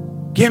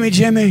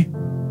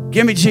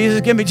 Gimme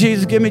Jesus, gimme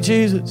Jesus, gimme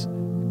Jesus.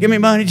 Gimme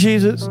money,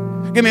 Jesus.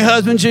 Gimme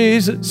husband,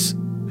 Jesus.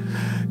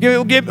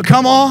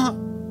 Come on.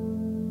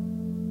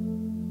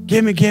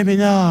 Gimme.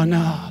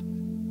 No.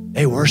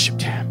 They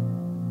worshiped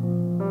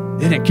him.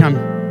 They didn't come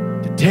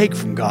to take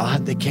from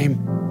God. They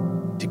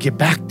came to give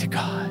back to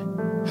God.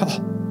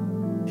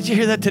 Oh, did you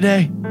hear that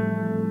today?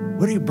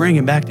 What are you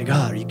bringing back to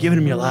God? Are you giving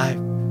him your life?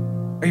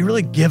 Are you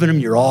really giving him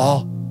your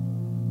all?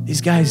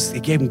 These guys, they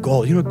gave him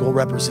gold. You know what gold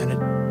represented?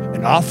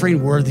 An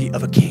offering worthy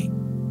of a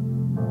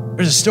king.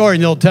 There's a story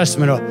in the Old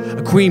Testament,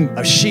 a queen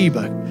of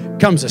Sheba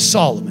comes to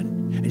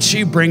Solomon, and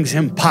she brings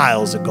him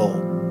piles of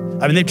gold.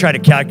 I mean, they tried to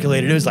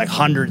calculate it. It was like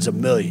hundreds of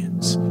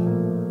millions.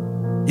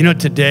 You know,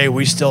 today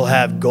we still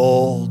have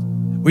gold.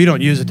 We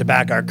don't use it to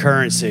back our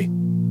currency.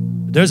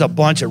 There's a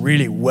bunch of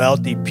really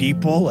wealthy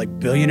people, like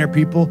billionaire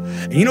people.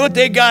 And you know what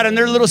they got in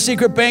their little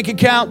secret bank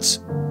accounts?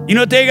 You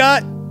know what they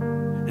got?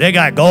 They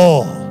got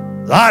gold.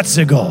 Lots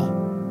of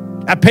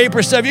gold. That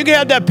paper stuff, you can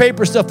have that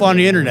paper stuff on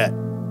the internet.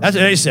 That's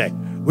what they say.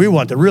 We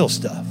want the real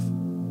stuff.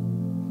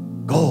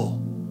 Gold.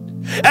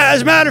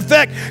 As a matter of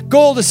fact,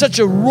 gold is such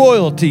a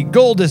royalty.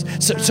 Gold is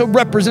so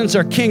represents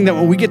our king that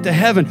when we get to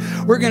heaven,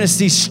 we're going to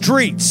see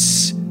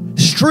streets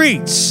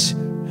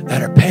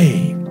that are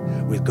paved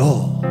with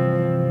gold.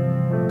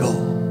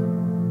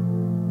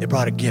 Gold. They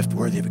brought a gift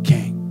worthy of a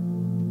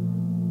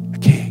king. A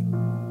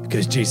king,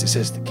 because Jesus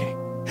is the king.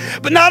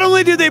 But not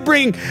only did they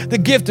bring the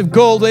gift of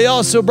gold, they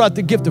also brought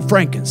the gift of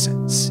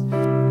frankincense.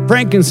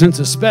 Frankincense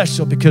is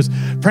special because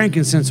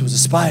frankincense was a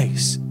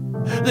spice.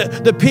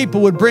 The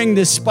people would bring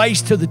this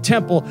spice to the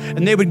temple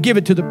and they would give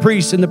it to the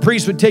priest, and the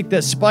priest would take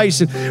that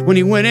spice, and when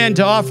he went in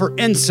to offer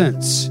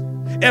incense,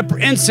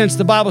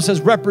 the Bible says,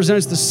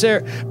 represents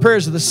the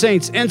prayers of the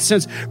saints.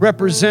 Incense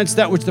represents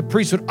that which the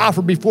priest would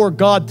offer before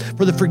God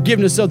for the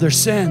forgiveness of their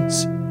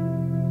sins.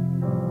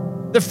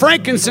 The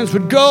frankincense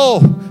would go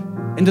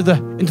into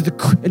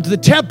the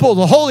temple,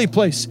 the holy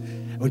place,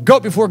 and would go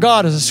before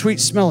God as a sweet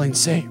smelling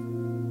savor.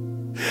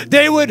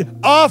 They would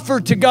offer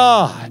to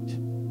God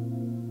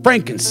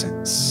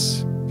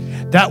frankincense,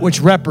 that which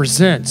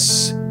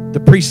represents the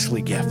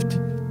priestly gift.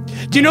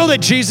 Do you know that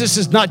Jesus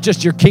is not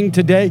just your king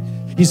today?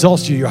 He's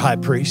also your high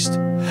priest.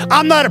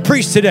 I'm not a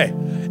priest today.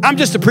 I'm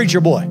just a preacher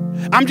boy.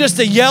 I'm just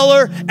a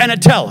yeller and a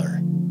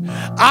teller.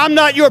 I'm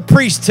not your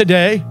priest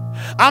today.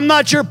 I'm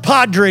not your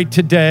padre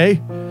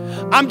today.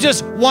 I'm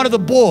just one of the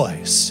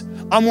boys.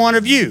 I'm one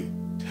of you.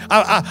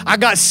 I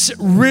got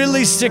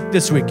really sick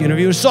this week. And if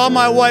you saw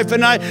my wife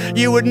and I,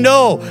 you would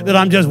know that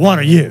I'm just one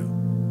of you.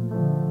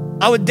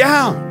 I was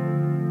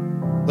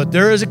down. But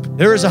there is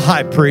a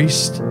high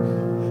priest.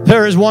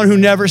 There is one who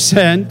never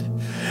sinned.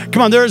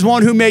 Come on, there is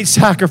one who made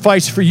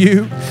sacrifice for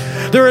you.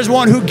 There is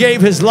one who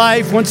gave his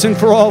life once and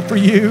for all for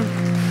you.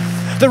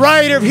 The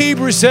writer of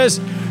Hebrews says,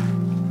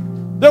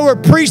 there were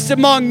priests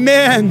among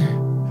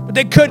men, but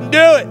they couldn't do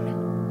it.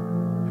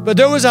 But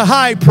there was a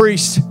high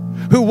priest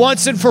who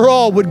once and for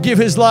all would give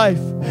his life.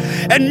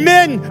 And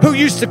men who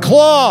used to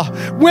claw,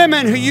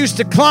 women who used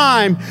to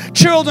climb,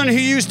 children who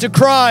used to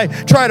cry,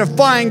 try to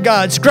find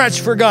God, scratch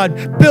for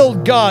God,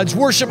 build gods,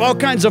 worship all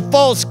kinds of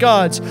false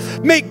gods,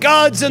 make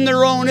gods in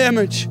their own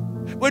image,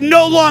 would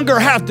no longer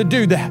have to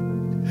do that.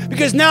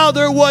 Because now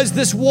there was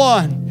this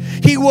one.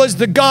 He was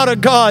the God of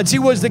gods. He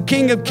was the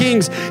King of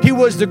kings. He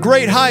was the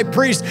great high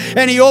priest,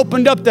 and he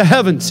opened up the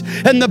heavens.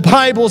 And the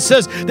Bible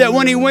says that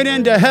when he went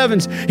into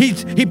heavens,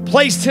 he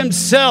placed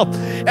himself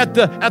at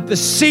the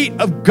seat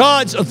of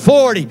God's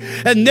authority.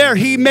 And there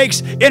he makes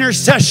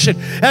intercession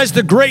as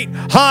the great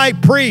high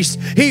priest.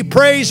 He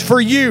prays for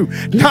you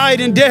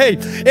night and day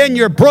in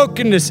your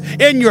brokenness,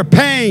 in your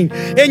pain,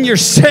 in your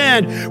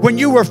sin, when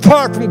you were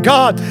far from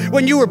God,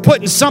 when you were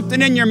putting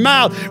something in your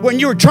mouth, when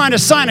you were trying to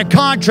sign a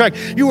contract,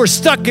 you were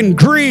stuck in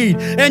greed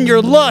and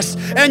your lust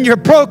and your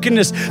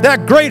brokenness.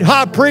 That great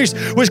high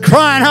priest was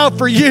crying out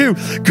for you,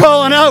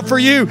 calling out for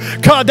you.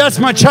 God, that's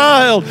my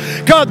child.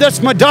 God,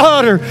 that's my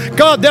daughter.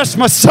 God, that's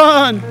my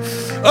son.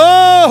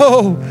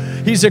 Oh,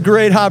 he's a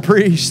great high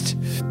priest.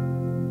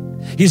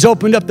 He's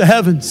opened up the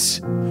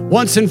heavens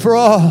once and for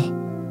all.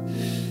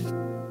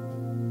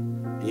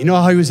 You know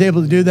how he was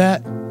able to do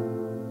that?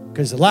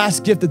 Because the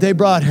last gift that they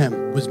brought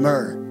him was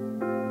myrrh.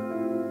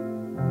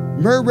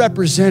 Myrrh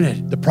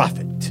represented the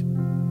prophet,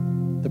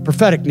 the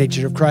prophetic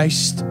nature of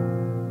Christ,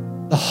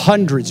 the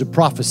hundreds of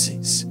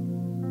prophecies.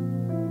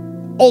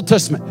 Old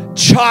Testament,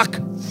 chock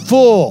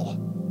full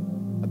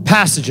of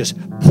passages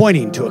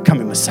pointing to a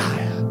coming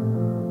Messiah.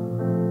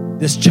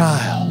 This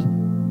child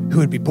who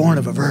would be born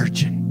of a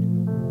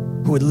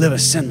virgin, who would live a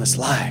sinless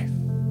life.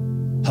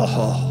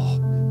 Oh,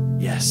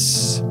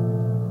 yes,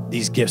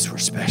 these gifts were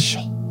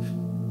special.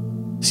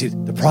 See,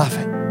 the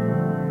prophet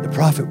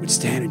would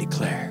stand and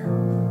declare,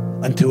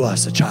 unto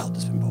us a child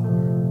has been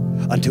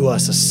born. Unto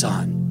us a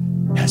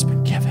son has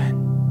been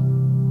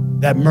given.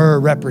 That myrrh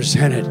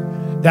represented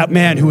that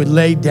man who would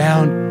lay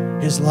down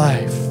his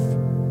life.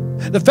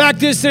 The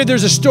fact is today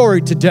there's a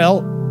story to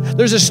tell.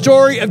 There's a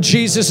story of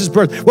Jesus'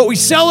 birth. What we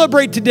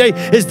celebrate today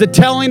is the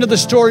telling of the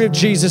story of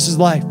Jesus'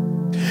 life.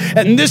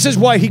 And this is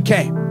why he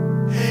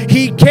came.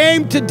 He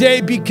came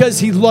today because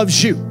he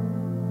loves you.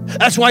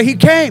 That's why he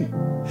came.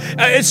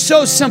 It's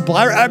so simple.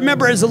 I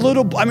remember as a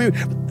little,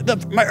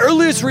 my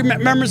earliest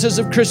remembrances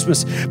of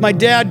Christmas, my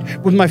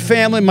dad with my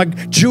family, my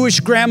Jewish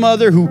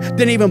grandmother who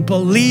didn't even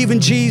believe in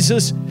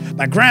Jesus,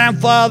 my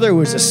grandfather who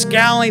was a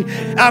scowling,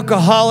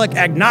 alcoholic,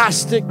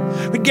 agnostic.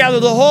 We'd gather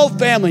the whole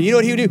family. You know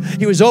what he would do?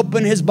 He would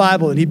open his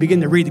Bible and he'd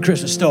begin to read the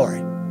Christmas story.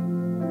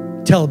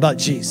 Tell about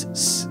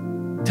Jesus.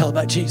 Tell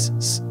about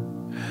Jesus.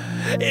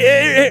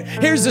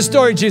 Here's the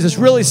story of Jesus,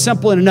 really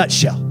simple in a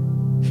nutshell.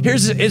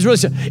 It's really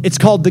simple. It's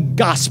called the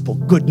gospel,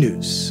 good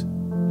news.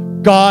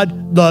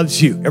 God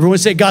loves you. Everyone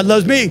say, God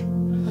loves me.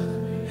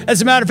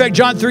 As a matter of fact,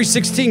 John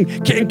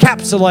 3:16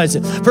 encapsulates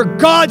it. For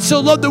God so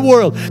loved the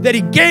world that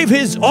he gave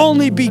his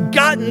only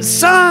begotten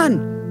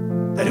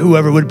son, that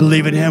whoever would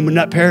believe in him would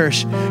not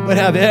perish, but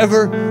have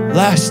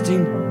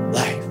everlasting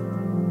life.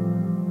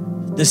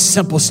 This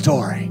simple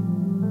story.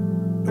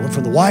 It went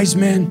from the wise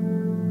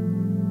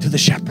men to the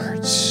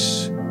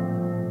shepherds.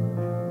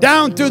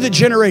 Down through the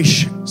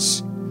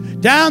generations.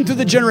 Down through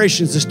the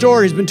generations. The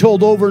story has been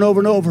told over and over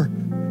and over.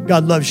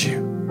 God loves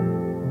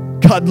you.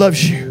 God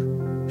loves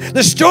you.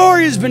 The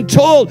story has been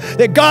told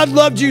that God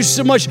loved you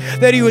so much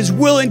that he was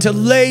willing to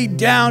lay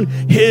down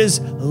his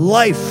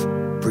life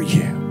for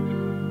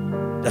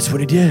you. That's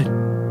what he did.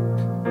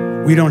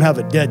 We don't have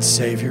a dead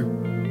Savior.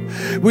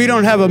 We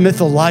don't have a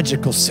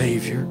mythological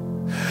Savior.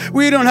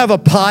 We don't have a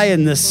pie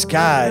in the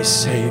sky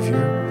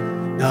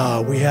Savior.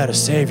 No, we had a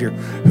Savior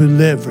who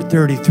lived for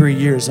 33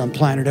 years on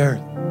planet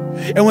Earth.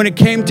 And when it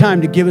came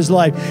time to give his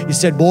life, he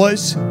said,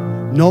 boys,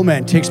 no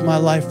man takes my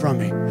life from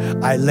me.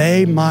 I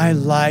lay my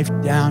life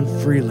down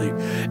freely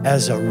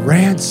as a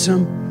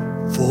ransom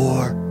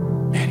for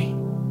many.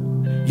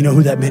 You know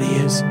who that many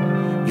is?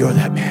 You're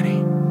that many.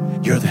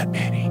 You're that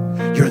many.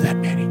 You're that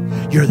many.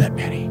 You're that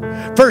many.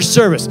 First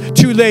service,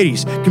 2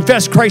 ladies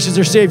confessed Christ as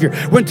their Savior,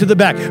 went to the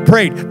back,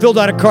 prayed, filled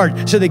out a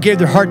card, said they gave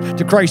their heart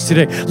to Christ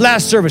today.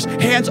 Last service,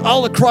 hands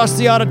all across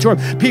the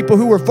auditorium, people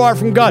who were far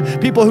from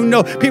God, people who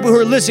know, people who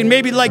are listening,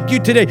 maybe like you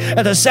today,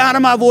 at the sound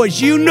of my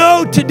voice, you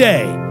know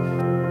today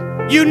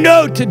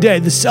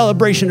the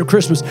celebration of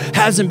Christmas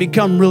hasn't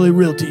become really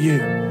real to you.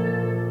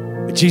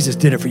 But Jesus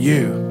did it for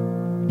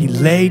you. He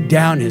laid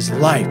down his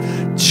life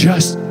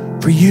just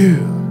for you.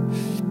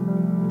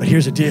 But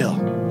here's the deal.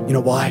 You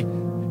know why?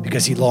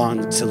 Because he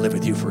longs to live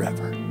with you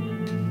forever.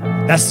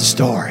 That's the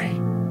story.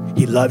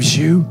 He loves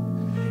you.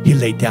 He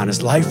laid down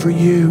his life for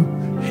you.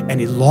 And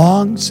he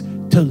longs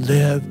to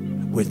live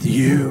with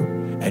you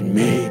and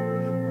me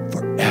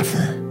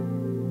forever.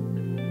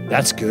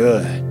 That's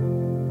good.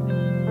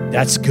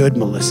 That's good,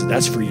 Melissa.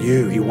 That's for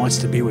you. He wants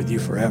to be with you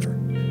forever.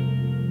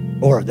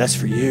 Or that's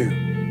for you.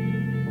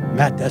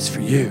 Matt, that's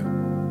for you.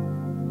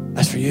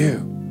 That's for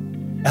you.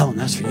 Ellen,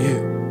 that's for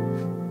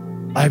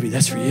you. Ivy,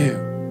 that's for you.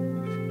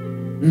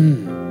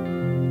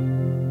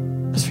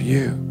 That's for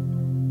you.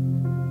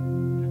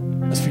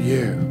 That's for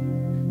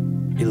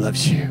you. He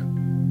loves you.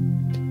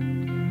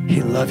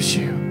 He loves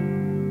you.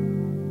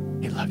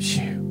 He loves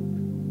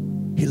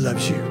you. He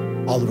loves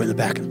you. All the way in the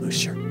back of the blue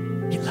shirt.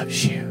 He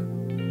loves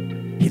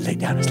you. He laid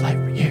down his life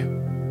for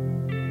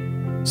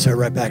you. Sir,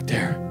 right back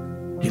there.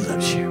 He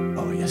loves you.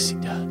 Oh, yes, he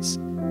does.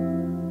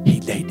 He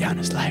laid down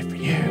his life for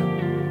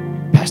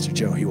you. Pastor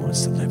Joe, he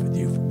wants to live with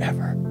you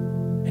forever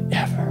and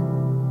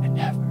ever and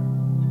ever.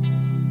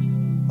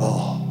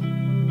 Oh,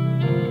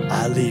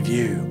 I leave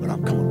you, but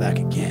I'm coming back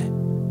again.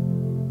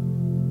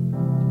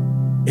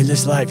 In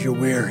this life, you're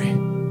weary.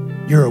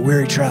 You're a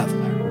weary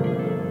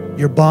traveler.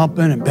 You're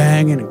bumping and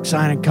banging and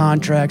signing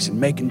contracts and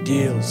making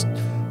deals,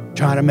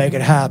 trying to make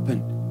it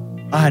happen.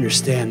 I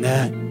understand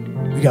that.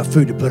 We got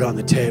food to put on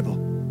the table.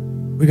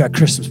 We got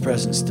Christmas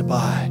presents to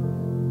buy.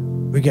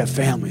 We got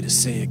family to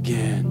see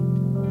again.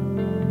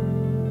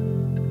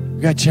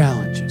 We got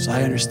challenges.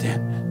 I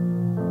understand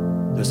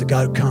that. There's a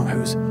God who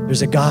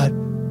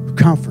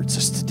comforts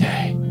us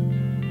today.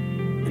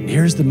 And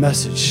here's the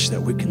message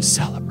that we can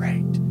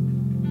celebrate.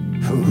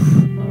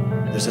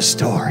 There's a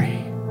story.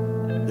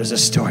 There's a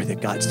story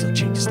that God still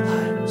changes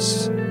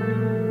lives.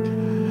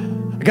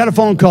 I got a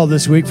phone call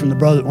this week from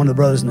one of the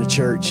brothers in the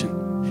church.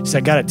 And he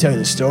said, I got to tell you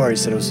the story. He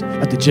said, I was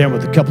at the gym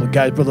with a couple of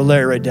guys. Brother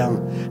Larry right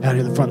down here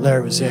in the front.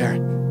 Larry was there.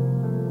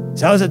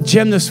 So I was at the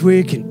gym this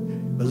week,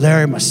 and with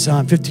Larry, my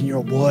son,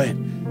 15-year-old boy,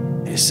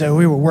 and he said,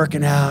 we were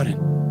working out,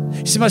 and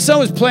he said, my son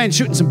was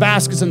shooting some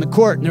baskets on the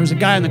court, and there was a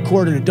guy in the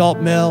court, an adult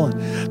male,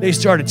 and they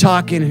started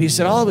talking, and he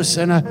said, all of a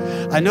sudden,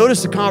 I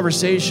noticed the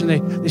conversation.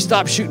 They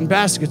stopped shooting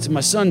baskets, and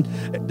my son,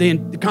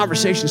 the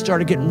conversation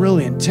started getting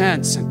really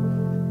intense,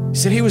 and he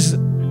said he was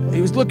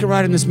looking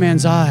right in this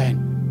man's eye,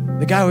 and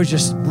the guy was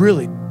just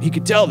really, he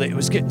could tell that it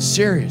was getting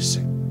serious.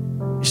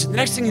 He said, the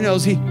next thing he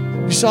knows, he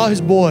saw his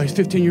boy, his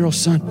 15-year-old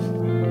son,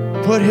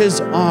 put his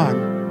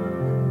arm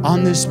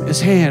on his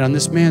hand on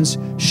this man's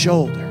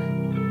shoulder.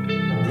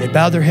 And they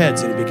bowed their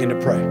heads and he began to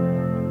pray.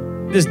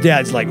 This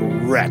dad's like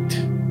wrecked.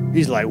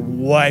 He's like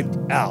wiped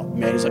out,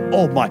 man. He's like,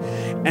 oh my.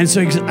 And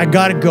so he said, I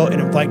got to go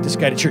and invite this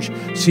guy to church.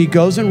 So he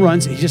goes and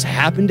runs. He just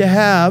happened to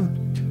have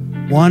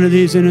one of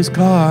these in his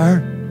car.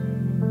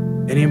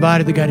 And he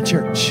invited the guy to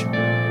church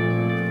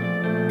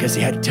because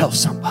he had to tell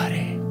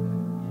somebody.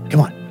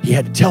 Come on. He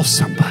had to tell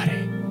somebody.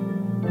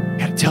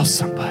 He had to tell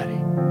somebody.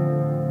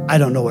 I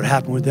don't know what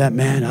happened with that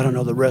man. I don't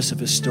know the rest of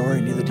his story,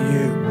 neither do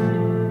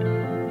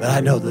you. But I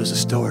know there's a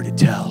story to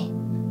tell.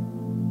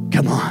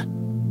 Come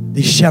on.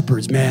 These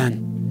shepherds,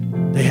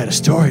 man, they had a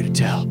story to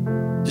tell.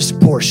 Just some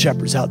poor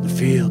shepherds out in the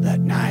field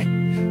that night.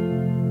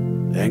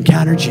 They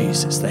encountered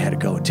Jesus. They had to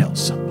go and tell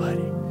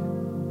somebody.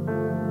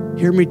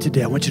 Hear me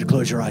today. I want you to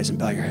close your eyes and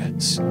bow your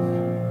heads.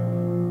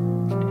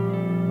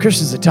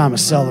 Christmas is a time of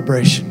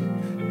celebration.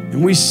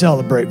 And we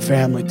celebrate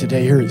family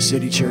today here at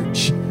City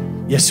Church.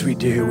 Yes, we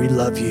do. We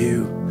love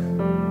you.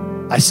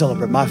 I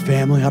celebrate my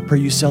family. I pray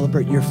you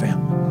celebrate your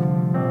family.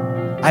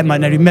 I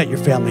might not even met your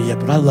family yet,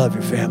 but I love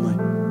your family.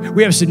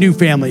 We have some new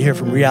family here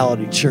from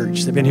Reality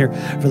Church. They've been here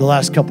for the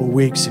last couple of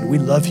weeks, and we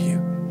love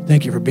you.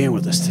 Thank you for being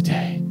with us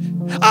today.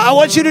 I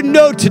want you to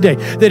know today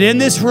that in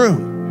this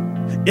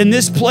room, in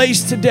this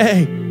place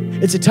today,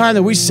 it's a time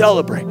that we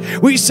celebrate.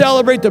 We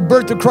celebrate the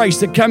birth of Christ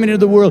that came into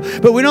the world,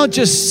 but we don't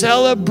just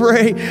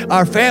celebrate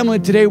our family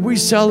today. We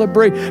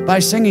celebrate by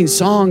singing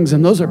songs,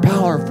 and those are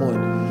powerful.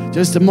 In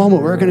just a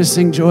moment, we're going to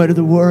sing Joy to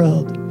the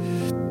World.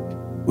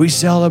 We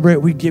celebrate,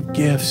 we give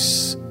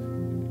gifts.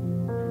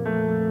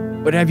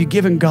 But have you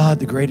given God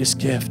the greatest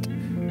gift,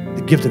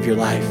 the gift of your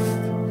life?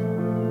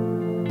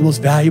 The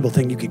most valuable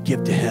thing you could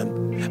give to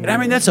Him. And I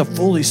mean, that's a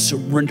fully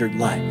surrendered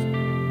life.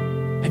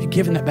 Have you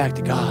given that back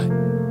to God?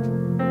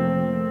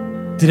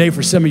 Today,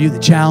 for some of you, the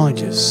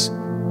challenge is,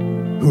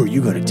 who are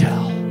you going to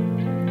tell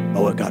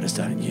about what God has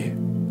done in you?